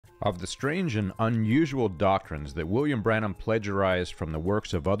Of the strange and unusual doctrines that William Branham plagiarized from the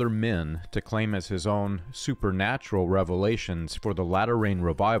works of other men to claim as his own supernatural revelations for the latter-rain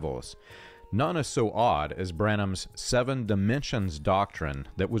revivals, none is so odd as Branham's 7 dimensions doctrine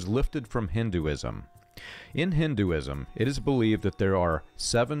that was lifted from Hinduism. In Hinduism, it is believed that there are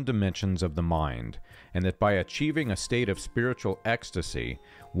 7 dimensions of the mind, and that by achieving a state of spiritual ecstasy,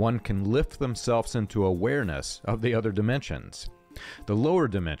 one can lift themselves into awareness of the other dimensions. The lower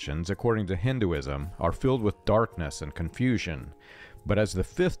dimensions, according to Hinduism, are filled with darkness and confusion, but as the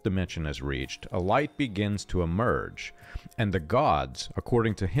 5th dimension is reached, a light begins to emerge, and the gods,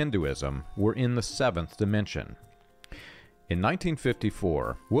 according to Hinduism, were in the 7th dimension. In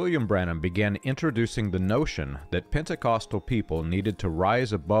 1954, William Branham began introducing the notion that Pentecostal people needed to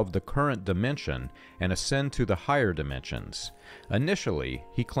rise above the current dimension and ascend to the higher dimensions. Initially,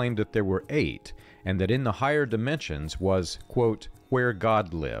 he claimed that there were 8, and that in the higher dimensions was, quote, where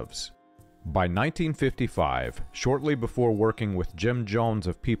God lives. By 1955, shortly before working with Jim Jones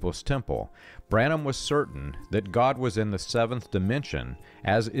of People's Temple, Branham was certain that God was in the 7th dimension,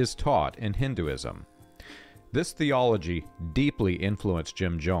 as is taught in Hinduism. This theology deeply influenced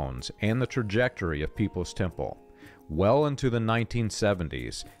Jim Jones and the trajectory of People's Temple. Well into the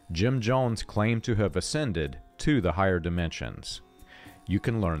 1970s, Jim Jones claimed to have ascended to the higher dimensions. You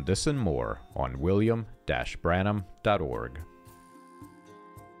can learn this and more on william-branham.org.